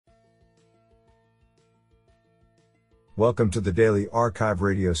Welcome to the Daily Archive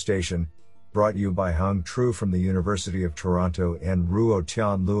radio station, brought you by Hung Tru from the University of Toronto and Ruo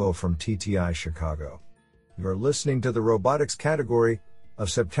Tian Luo from TTI Chicago. You are listening to the robotics category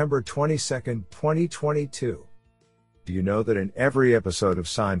of September 22, 2022. Do you know that in every episode of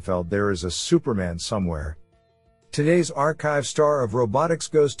Seinfeld there is a Superman somewhere? Today's archive star of robotics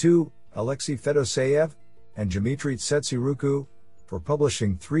goes to Alexei Fedoseyev and Dmitry Tsetsiruku for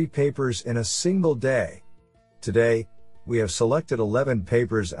publishing 3 papers in a single day. Today, we have selected 11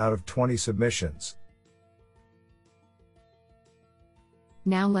 papers out of 20 submissions.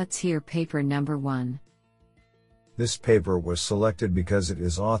 Now let's hear paper number 1. This paper was selected because it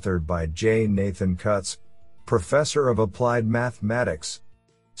is authored by J. Nathan Kutz, Professor of Applied Mathematics,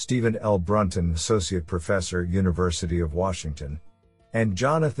 Stephen L. Brunton, Associate Professor, University of Washington, and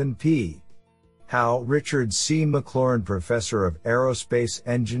Jonathan P. Howe, Richard C. McLaurin, Professor of Aerospace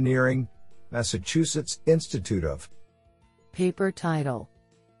Engineering, Massachusetts Institute of. Paper title: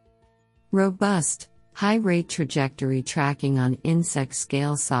 Robust, High-Rate Trajectory Tracking on Insect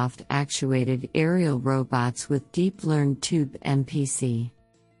Scale Soft Actuated Aerial Robots with Deep Learned Tube MPC.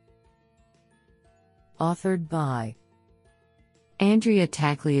 Authored by Andrea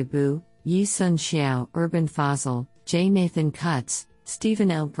Tagliabue, Yi-Sun Xiao, Urban Fazil, J. Nathan Kutz,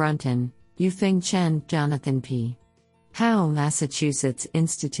 Stephen L. Brunton, Yufeng Chen, Jonathan P. Howe, Massachusetts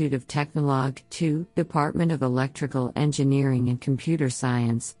Institute of Technology, 2, Department of Electrical Engineering and Computer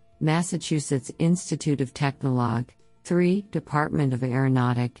Science, Massachusetts Institute of Technology, 3, Department of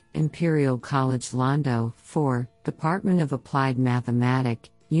Aeronautic, Imperial College Londo, 4, Department of Applied Mathematics,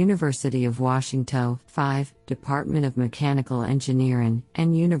 University of Washington, 5, Department of Mechanical Engineering,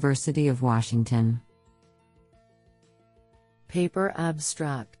 and University of Washington. Paper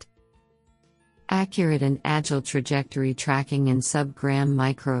abstract: Accurate and agile trajectory tracking in sub-gram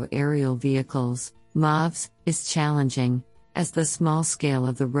micro-aerial vehicles, MAVs, is challenging, as the small scale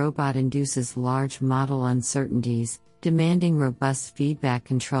of the robot induces large model uncertainties, demanding robust feedback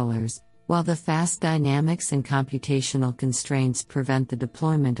controllers, while the fast dynamics and computational constraints prevent the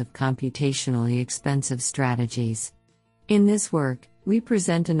deployment of computationally expensive strategies. In this work, we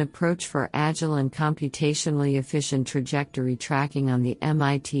present an approach for agile and computationally efficient trajectory tracking on the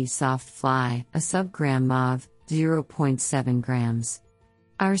MIT SoftFly, a sub-gram MAV, 0.7 grams.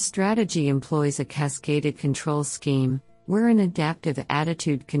 Our strategy employs a cascaded control scheme, where an adaptive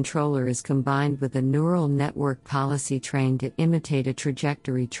attitude controller is combined with a neural network policy trained to imitate a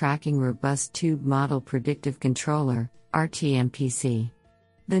trajectory tracking robust tube model predictive controller, RTMPC.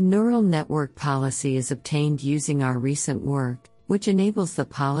 The neural network policy is obtained using our recent work, which enables the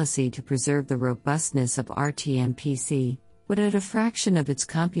policy to preserve the robustness of RTMPC, but at a fraction of its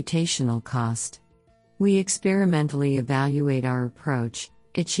computational cost. We experimentally evaluate our approach,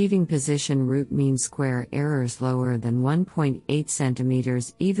 achieving position root mean square errors lower than 1.8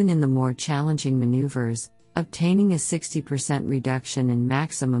 centimeters even in the more challenging maneuvers, obtaining a 60% reduction in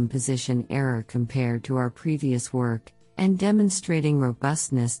maximum position error compared to our previous work, and demonstrating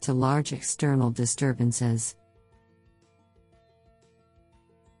robustness to large external disturbances.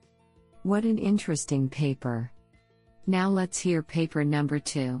 What an interesting paper. Now let's hear paper number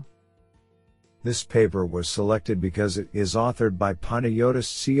 2. This paper was selected because it is authored by Panayotis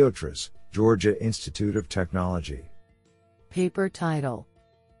Tsiotras, Georgia Institute of Technology. Paper title: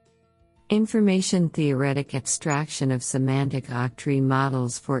 Information Theoretic Extraction of Semantic Octree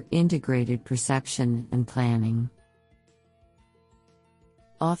Models for Integrated Perception and Planning.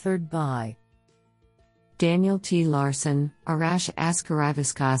 Authored by Daniel T. Larson, Arash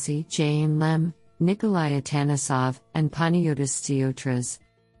Askaravaskasi, J.M. Lem, Nikolai Atanasov, and Panayotis Tsiotras.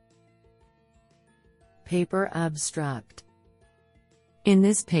 Paper abstract: In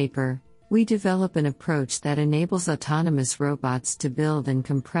this paper, we develop an approach that enables autonomous robots to build and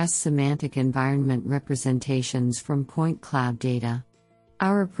compress semantic environment representations from point cloud data.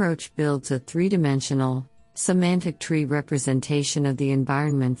 Our approach builds a 3-dimensional, semantic tree representation of the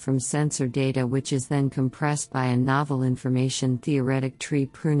environment from sensor data, which is then compressed by a novel information theoretic tree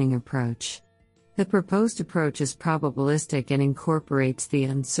pruning approach. The proposed approach is probabilistic and incorporates the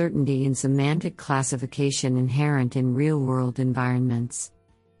uncertainty in semantic classification inherent in real-world environments.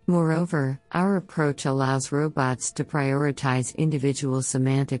 Moreover, our approach allows robots to prioritize individual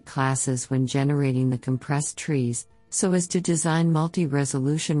semantic classes when generating the compressed trees, so as to design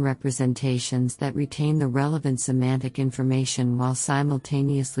multi-resolution representations that retain the relevant semantic information while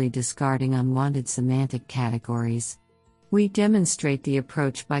simultaneously discarding unwanted semantic categories. We demonstrate the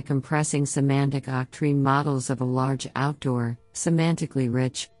approach by compressing semantic octree models of a large outdoor, semantically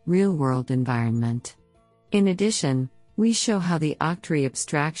rich, real-world environment. In addition, We show how the Octree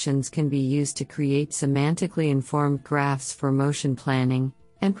abstractions can be used to create semantically informed graphs for motion planning,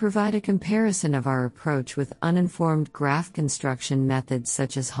 and provide a comparison of our approach with uninformed graph construction methods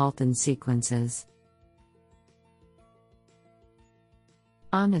such as Halton sequences.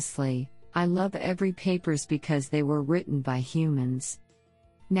 Honestly, I love every papers because they were written by humans.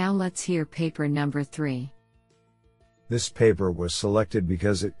 Now let's hear paper number 3. This paper was selected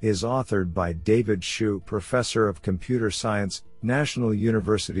because it is authored by David Xu, Professor of Computer Science, National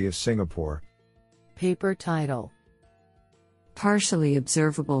University of Singapore. Paper title: Partially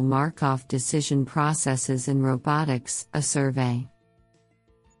Observable Markov Decision Processes in Robotics, a Survey.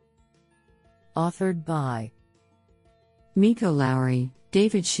 Authored by Mikko Lowry,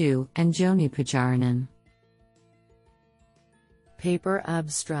 David Xu, and Joni Pajarainen. Paper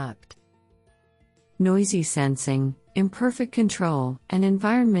abstract: Noisy sensing, imperfect control, and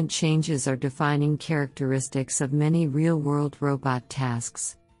environment changes are defining characteristics of many real-world robot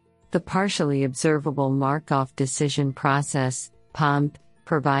tasks. The Partially Observable Markov Decision Process, POMP,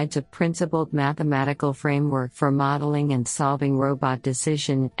 provides a principled mathematical framework for modeling and solving robot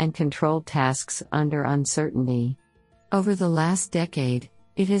decision and control tasks under uncertainty. Over the last decade,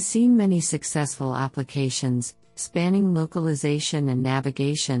 it has seen many successful applications, spanning localization and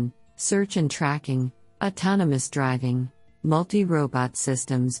navigation, search and tracking, autonomous driving, multi-robot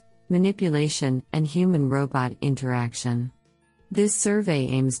systems, manipulation, and human-robot interaction. This survey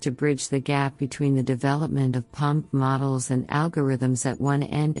aims to bridge the gap between the development of POMP models and algorithms at one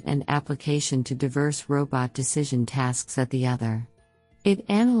end and application to diverse robot decision tasks at the other. It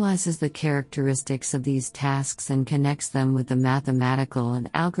analyzes the characteristics of these tasks and connects them with the mathematical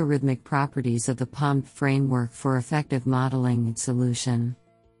and algorithmic properties of the POMP framework for effective modeling and solution.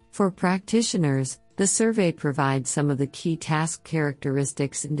 For practitioners, the survey provides some of the key task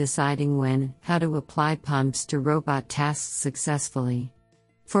characteristics in deciding how to apply POMPs to robot tasks successfully.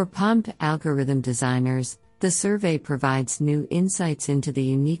 For POMP algorithm designers, the survey provides new insights into the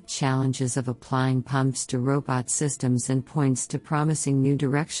unique challenges of applying POMPs to robot systems and points to promising new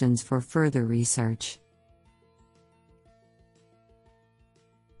directions for further research.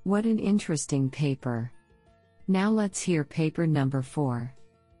 What an interesting paper! Now let's hear paper number 4.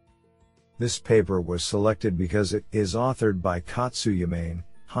 This paper was selected because it is authored by Katsu Yamane,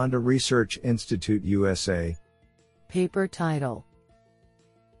 Honda Research Institute USA. Paper title: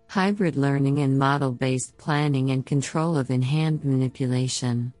 Hybrid Learning and Model-Based Planning and Control of In-Hand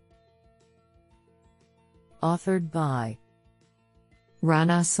Manipulation. Authored by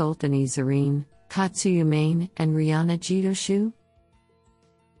Rana Soltani-Zareen, Katsu Yamane, and Rihanna Jidoshu.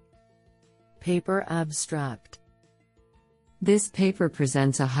 Paper abstract: This paper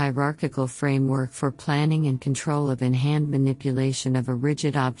presents a hierarchical framework for planning and control of in-hand manipulation of a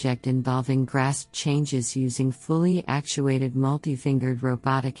rigid object involving grasp changes using fully actuated multi-fingered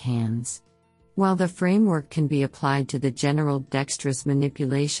robotic hands. While the framework can be applied to the general dexterous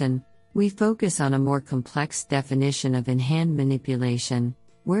manipulation, we focus on a more complex definition of in-hand manipulation,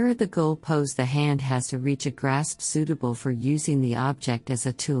 where at the goal pose the hand has to reach a grasp suitable for using the object as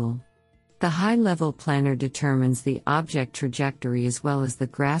a tool. The high-level planner determines the object trajectory as well as the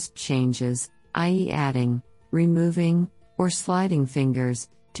grasp changes, i.e. adding, removing, or sliding fingers,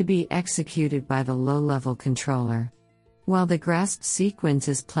 to be executed by the low-level controller. While the grasp sequence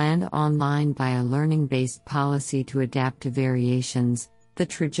is planned online by a learning-based policy to adapt to variations, the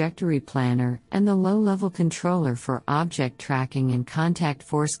trajectory planner and the low-level controller for object tracking and contact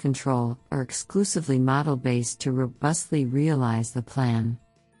force control are exclusively model-based to robustly realize the plan.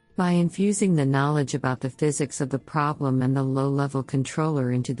 By infusing the knowledge about the physics of the problem and the low-level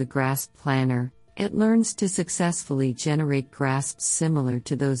controller into the grasp planner, it learns to successfully generate grasps similar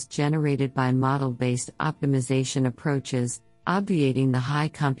to those generated by model-based optimization approaches, obviating the high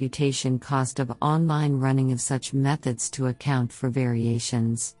computation cost of online running of such methods to account for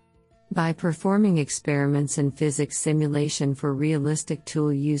variations. By performing experiments in physics simulation for realistic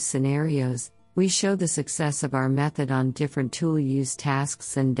tool use scenarios, we show the success of our method on different tool use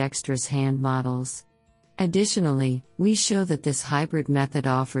tasks and dexterous hand models. Additionally, we show that this hybrid method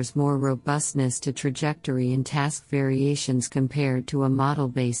offers more robustness to trajectory and task variations compared to a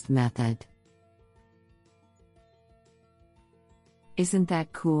model-based method. Isn't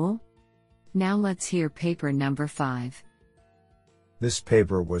that cool? Now let's hear paper number 5. This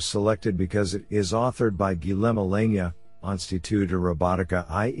paper was selected because it is authored by Guilherme Lenha, Instituto de Robótica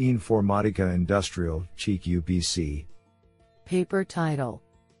e Informática Industrial, CHIC-UPC. Paper title: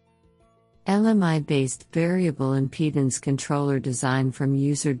 LMI-based Variable Impedance Controller Design from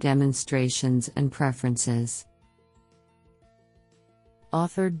User Demonstrations and Preferences.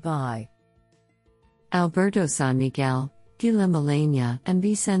 Authored by Alberto San Miguel, Guilherme Alenia, and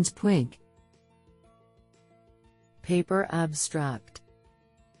Vicens Puig. Paper abstract.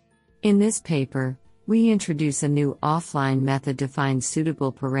 In this paper, we introduce a new offline method to find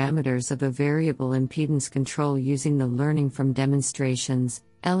suitable parameters of a variable impedance control using the learning from demonstrations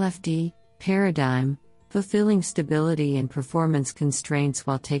 (LFD) paradigm, fulfilling stability and performance constraints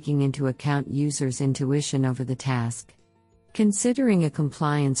while taking into account users' intuition over the task. Considering a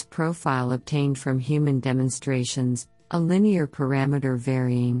compliance profile obtained from human demonstrations, a linear parameter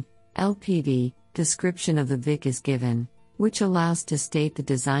varying LPV description of the VIC is given, which allows to state the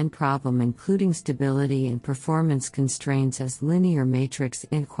design problem including stability and performance constraints as linear matrix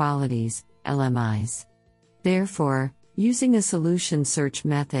inequalities, LMIs. Therefore, using a solution search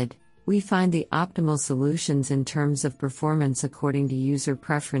method, we find the optimal solutions in terms of performance according to user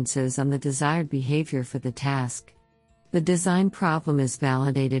preferences on the desired behavior for the task. The design problem is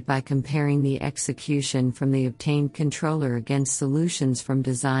validated by comparing the execution from the obtained controller against solutions from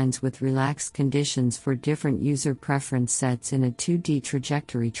designs with relaxed conditions for different user preference sets in a 2D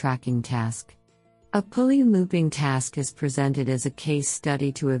trajectory tracking task. A pulley looping task is presented as a case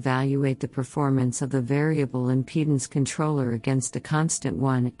study to evaluate the performance of the variable impedance controller against a constant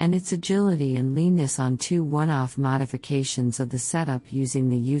one and its agility and leanness on two one-off modifications of the setup using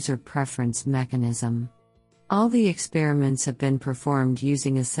the user preference mechanism. All the experiments have been performed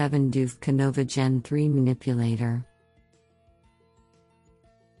using a 7-DoF Canova Gen 3 manipulator.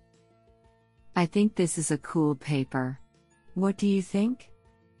 I think this is a cool paper. What do you think?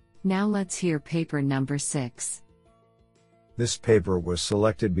 Now let's hear paper number 6. This paper was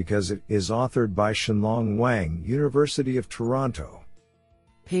selected because it is authored by Shenlong Wang, University of Toronto.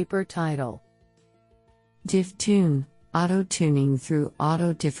 Paper title: DiffTune, Auto-Tuning through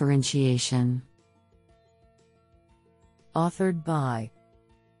Auto-Differentiation. Authored by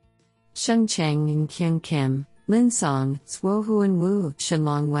Sheng Cheng and Kyung Kim, Lin Song, Suohuan Wu,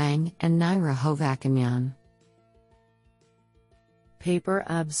 Shenlong Wang, and Naira Hovakamian. Paper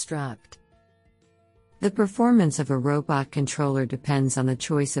abstract. The performance of a robot controller depends on the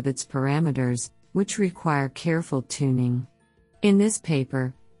choice of its parameters, which require careful tuning. In this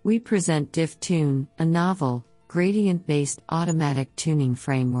paper, we present DiffTune, a novel, gradient-based automatic tuning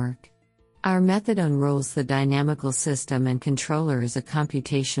framework. Our method unrolls the dynamical system and controller as a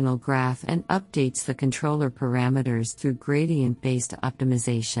computational graph and updates the controller parameters through gradient-based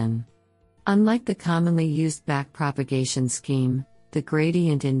optimization. Unlike the commonly used backpropagation scheme, the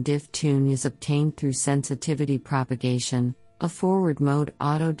gradient in DiffTune is obtained through sensitivity propagation, a forward-mode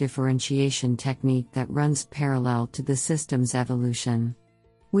auto-differentiation technique that runs parallel to the system's evolution.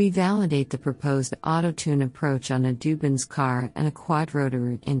 We validate the proposed auto-tune approach on a Dubin's car and a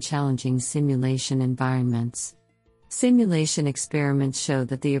quadrotor in challenging simulation environments. Simulation experiments show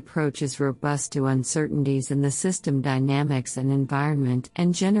that the approach is robust to uncertainties in the system dynamics and environment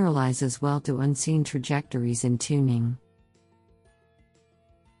and generalizes well to unseen trajectories in tuning.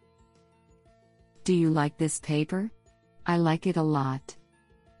 Do you like this paper? I like it a lot.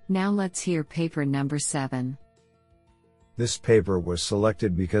 Now let's hear paper number 7. This paper was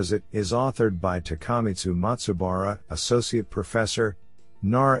selected because it is authored by Takamitsu Matsubara, Associate Professor,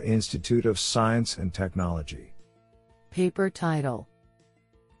 Nara Institute of Science and Technology. Paper title: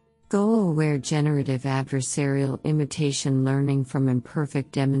 Goal-Aware Generative Adversarial Imitation Learning from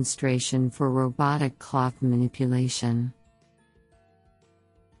Imperfect Demonstration for Robotic Cloth Manipulation.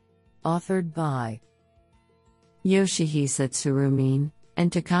 Authored by Yoshihisa Tsurumin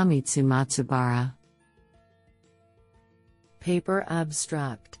and Takamitsu Matsubara. Paper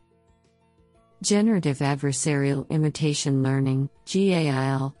abstract. Generative Adversarial Imitation Learning,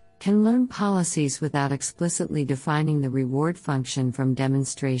 GAIL, can learn policies without explicitly defining the reward function from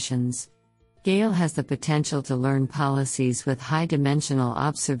demonstrations. GAIL has the potential to learn policies with high-dimensional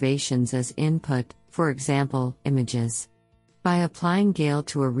observations as input, for example, images. By applying GAIL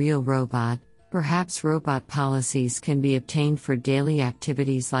to a real robot, perhaps robot policies can be obtained for daily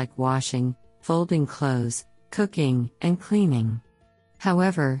activities like washing, folding clothes, cooking, and cleaning.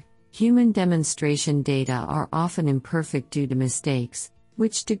 However, human demonstration data are often imperfect due to mistakes,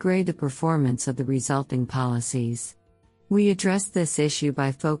 which degrade the performance of the resulting policies. We address this issue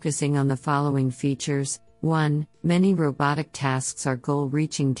by focusing on the following features: 1. Many robotic tasks are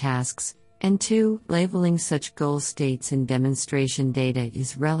goal-reaching tasks, and 2. Labeling such goal states in demonstration data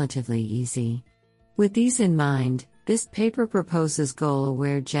is relatively easy. With these in mind, this paper proposes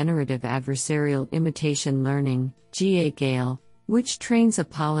goal-aware generative adversarial imitation learning, GAIL, which trains a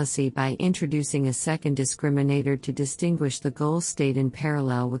policy by introducing a second discriminator to distinguish the goal state in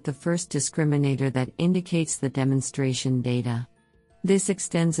parallel with the first discriminator that indicates the demonstration data. This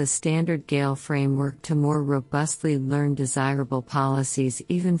extends a standard GALE framework to more robustly learn desirable policies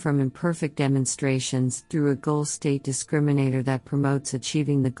even from imperfect demonstrations through a goal state discriminator that promotes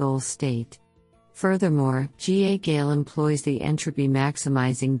achieving the goal state. Furthermore, GA-GALE employs the entropy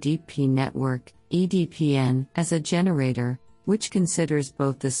maximizing deep P network, EDPN, as a generator, which considers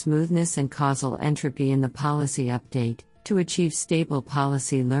both the smoothness and causal entropy in the policy update, to achieve stable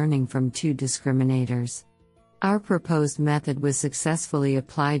policy learning from two discriminators. Our proposed method was successfully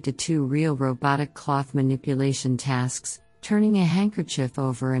applied to two real robotic cloth manipulation tasks, turning a handkerchief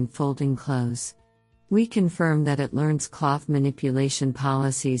over and folding clothes. We confirm that it learns cloth manipulation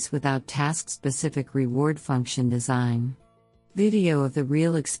policies without task-specific reward function design. Video of the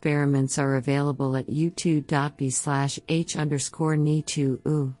real experiments are available at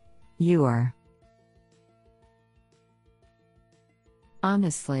youtube.b/h_ne2u.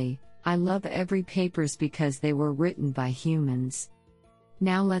 Honestly, I love every papers because they were written by humans.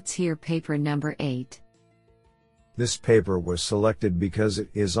 Now let's hear paper number 8. This paper was selected because it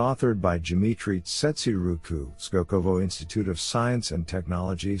is authored by Dmitry Tsetsiruku, Skokovo Institute of Science and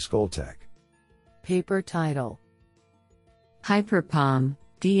Technology, Skoltech. Paper title: HyperPalm,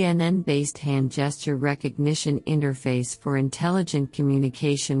 DNN-based hand gesture recognition interface for intelligent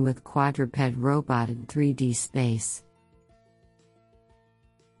communication with quadruped robot in 3D space.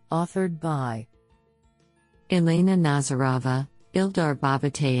 Authored by Elena Nazarova, Ildar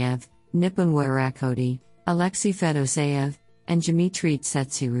Babateev, Nipun Warakoti, Alexey Fedoseev, and Dmitry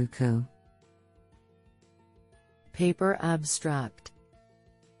Tsetsiruku. Paper abstract: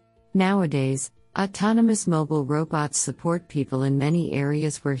 Nowadays, autonomous mobile robots support people in many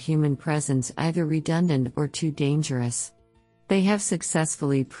areas where human presence either redundant or too dangerous. They have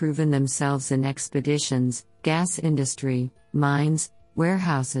successfully proven themselves in expeditions, gas industry, mines,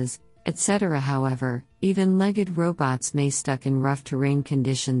 warehouses, etc. However, even legged robots may stuck in rough terrain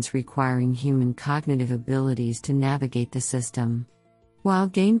conditions requiring human cognitive abilities to navigate the system. While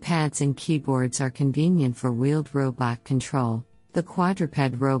gamepads and keyboards are convenient for wheeled robot control, the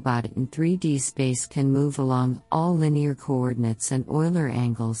quadruped robot in 3D space can move along all linear coordinates and Euler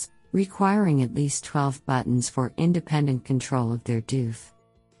angles, requiring at least 12 buttons for independent control of their doof.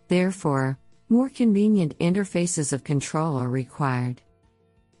 Therefore, more convenient interfaces of control are required.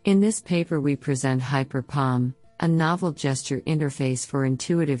 In this paper we present HyperPalm, a novel gesture interface for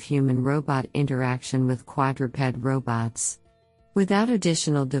intuitive human-robot interaction with quadruped robots. Without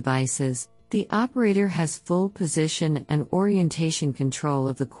additional devices, the operator has full position and orientation control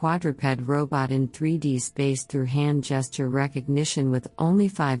of the quadruped robot in 3D space through hand gesture recognition with only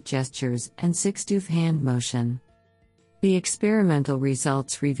 5 gestures and 6 doof hand motion. The experimental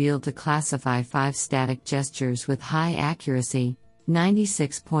results revealed to classify 5 static gestures with high accuracy,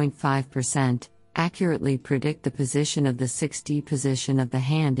 96.5%, accurately predict the position of the 6D position of the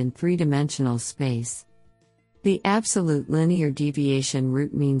hand in 3-dimensional space. The absolute linear deviation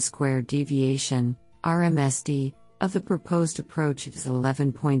root mean square deviation, RMSD, of the proposed approach is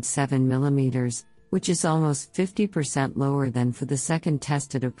 11.7 mm, which is almost 50% lower than for the second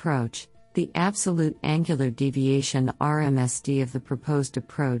tested approach. The absolute angular deviation RMSD of the proposed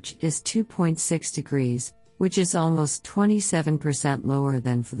approach is 2.6 degrees, which is almost 27% lower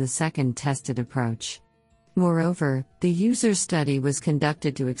than for the second tested approach. Moreover, the user study was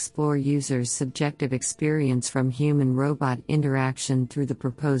conducted to explore users' subjective experience from human-robot interaction through the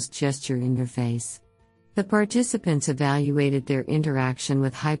proposed gesture interface. The participants evaluated their interaction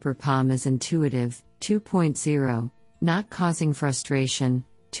with HyperPalm as intuitive, 2.0, not causing frustration,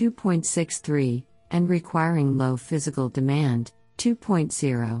 2.63, and requiring low physical demand,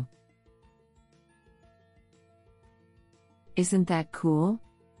 2.0. Isn't that cool?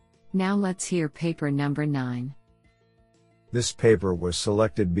 Now let's hear paper number 9. This paper was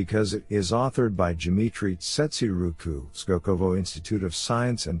selected because it is authored by Dmitry Tsetsiruku, Skokovo Institute of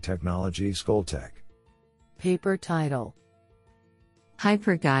Science and Technology, Skoltech. Paper title: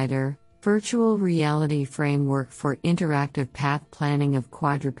 HyperGuider, Virtual Reality Framework for Interactive Path Planning of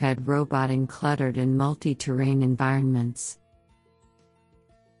Quadruped Robot in Cluttered and Multi-Terrain Environments.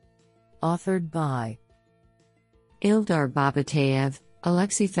 Authored by Ildar Babateev,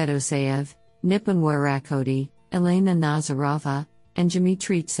 Alexey Fedoseev, Nipun Warakoti, Elena Nazarova, and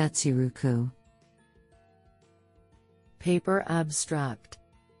Dmitry Tsetsiruku. Paper abstract: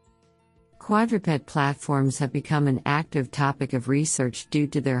 Quadruped platforms have become an active topic of research due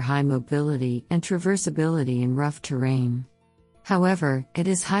to their high mobility and traversability in rough terrain. However, it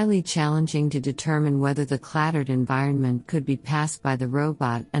is highly challenging to determine whether the cluttered environment could be passed by the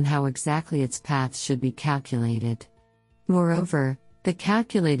robot and how exactly its paths should be calculated. Moreover, The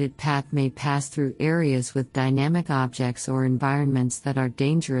calculated path may pass through areas with dynamic objects or environments that are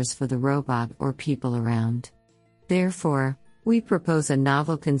dangerous for the robot or people around. Therefore, we propose a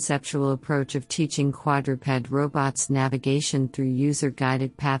novel conceptual approach of teaching quadruped robots navigation through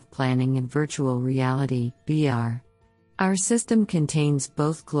user-guided path planning and virtual reality (VR). Our system contains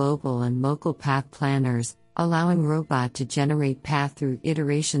both global and local path planners, allowing robot to generate path through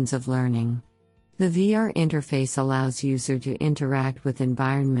iterations of learning. The VR interface allows user to interact with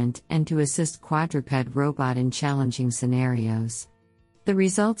environment and to assist quadruped robot in challenging scenarios. The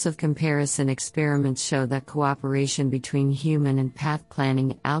results of comparison experiments show that cooperation between human and path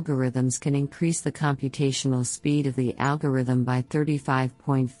planning algorithms can increase the computational speed of the algorithm by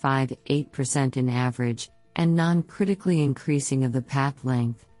 35.58% in average, and non-critically increasing of the path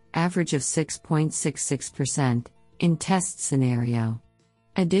length, average of 6.66%, in test scenario.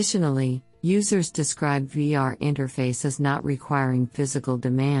 Additionally, users describe VR interface as not requiring physical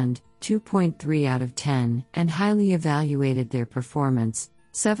demand, 2.3 out of 10, and highly evaluated their performance,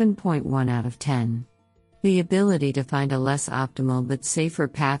 7.1 out of 10. The ability to find a less optimal but safer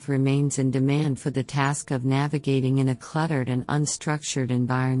path remains in demand for the task of navigating in a cluttered and unstructured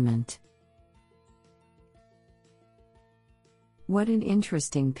environment. What an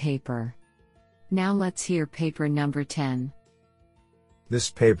interesting paper. Now let's hear paper number 10. This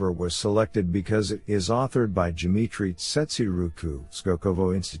paper was selected because it is authored by Dmitry Tsetsiruku,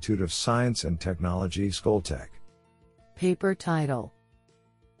 Skokovo Institute of Science and Technology, Skoltech. Paper title: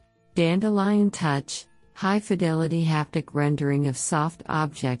 Dandelion Touch, High-Fidelity Haptic Rendering of Soft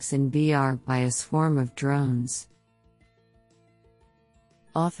Objects in VR by a Swarm of Drones.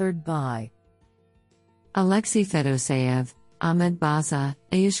 Authored by Alexey Fedoseyev, Ahmed Baza,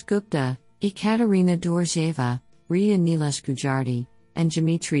 Ayush Gupta, Ekaterina Dorjeva, Ria Nilesh Gujarty, and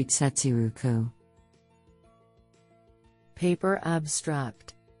Dmitry Tsetsiruku. Paper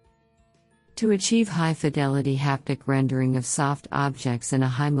abstract: To achieve high-fidelity haptic rendering of soft objects in a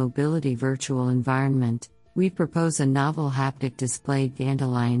high-mobility virtual environment, we propose a novel haptic display,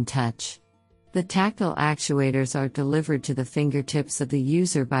 Dandelion Touch. The tactile actuators are delivered to the fingertips of the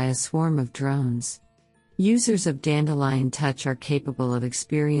user by a swarm of drones. Users of Dandelion Touch are capable of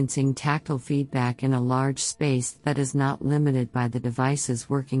experiencing tactile feedback in a large space that is not limited by the device's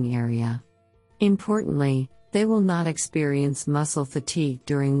working area. Importantly, they will not experience muscle fatigue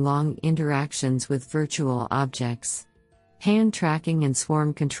during long interactions with virtual objects. Hand tracking and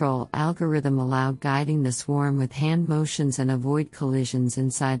swarm control algorithm allow guiding the swarm with hand motions and avoid collisions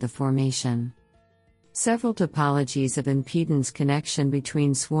inside the formation. Several topologies of impedance connection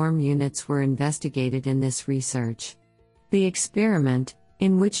between swarm units were investigated in this research. The experiment,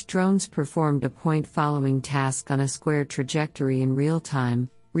 in which drones performed a point-following task on a square trajectory in real time,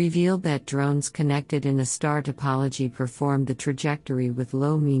 revealed that drones connected in a star topology performed the trajectory with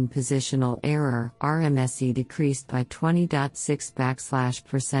low mean positional error (RMSE) decreased by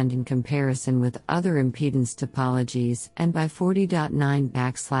 20.6% in comparison with other impedance topologies and by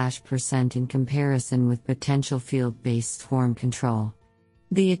 40.9% in comparison with potential field-based swarm control.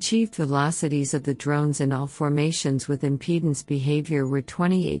 The achieved velocities of the drones in all formations with impedance behavior were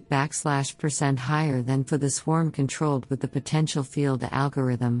 28% higher than for the swarm controlled with the potential field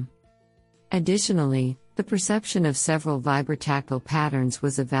algorithm. Additionally, the perception of several vibrotactile patterns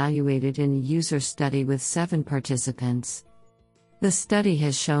was evaluated in a user study with 7 participants. The study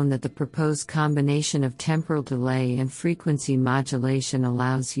has shown that the proposed combination of temporal delay and frequency modulation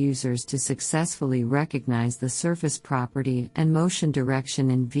allows users to successfully recognize the surface property and motion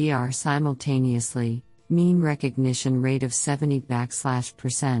direction in VR simultaneously, mean recognition rate of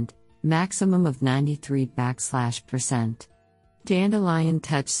 70%, maximum of 93%. Dandelion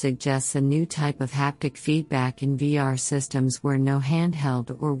Touch suggests a new type of haptic feedback in VR systems where no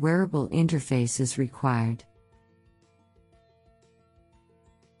handheld or wearable interface is required.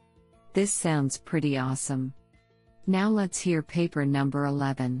 This sounds pretty awesome. Now let's hear paper number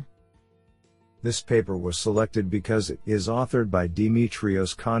 11. This paper was selected because it is authored by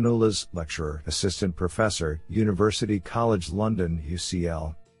Dimitrios Kanoulas, lecturer, assistant professor, University College London,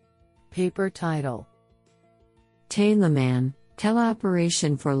 UCL. Paper title: Teleman,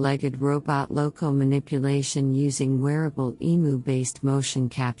 Teleoperation for Legged Robot Loco Manipulation Using Wearable EMU-Based Motion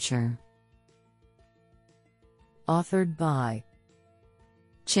Capture. Authored by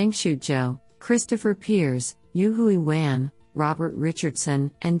Chengshu Zhou, Christopher Peers, Yuhui Wan, Robert Richardson,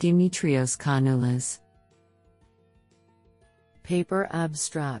 and Dimitrios Kanoulas. Paper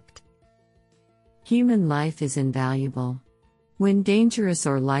abstract: Human life is invaluable. When dangerous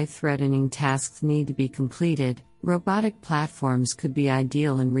or life-threatening tasks need to be completed, robotic platforms could be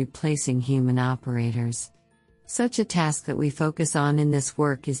ideal in replacing human operators. Such a task that we focus on in this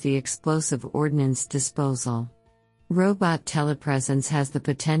work is the explosive ordnance disposal. Robot telepresence has the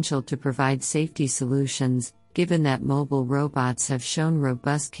potential to provide safety solutions, given that mobile robots have shown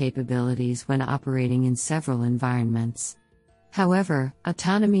robust capabilities when operating in several environments. However,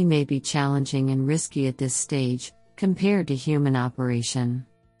 autonomy may be challenging and risky at this stage, compared to human operation.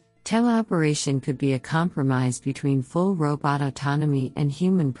 Teleoperation could be a compromise between full robot autonomy and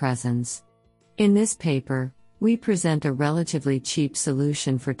human presence. In this paper, we present a relatively cheap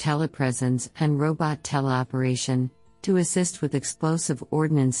solution for telepresence and robot teleoperation to assist with explosive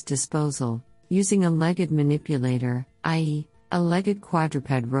ordnance disposal, using a legged manipulator, i.e., a legged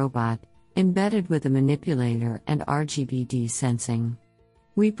quadruped robot, embedded with a manipulator and RGBD sensing.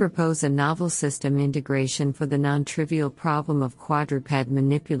 We propose a novel system integration for the non-trivial problem of quadruped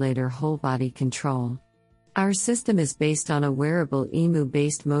manipulator whole-body control. Our system is based on a wearable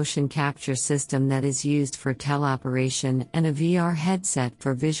EMU-based motion capture system that is used for teleoperation and a VR headset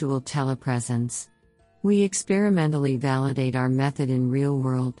for visual telepresence. We experimentally validate our method in real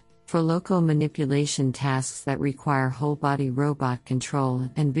world, for local manipulation tasks that require whole-body robot control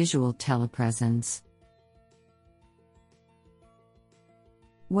and visual telepresence.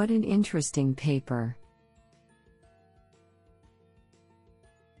 What an interesting paper!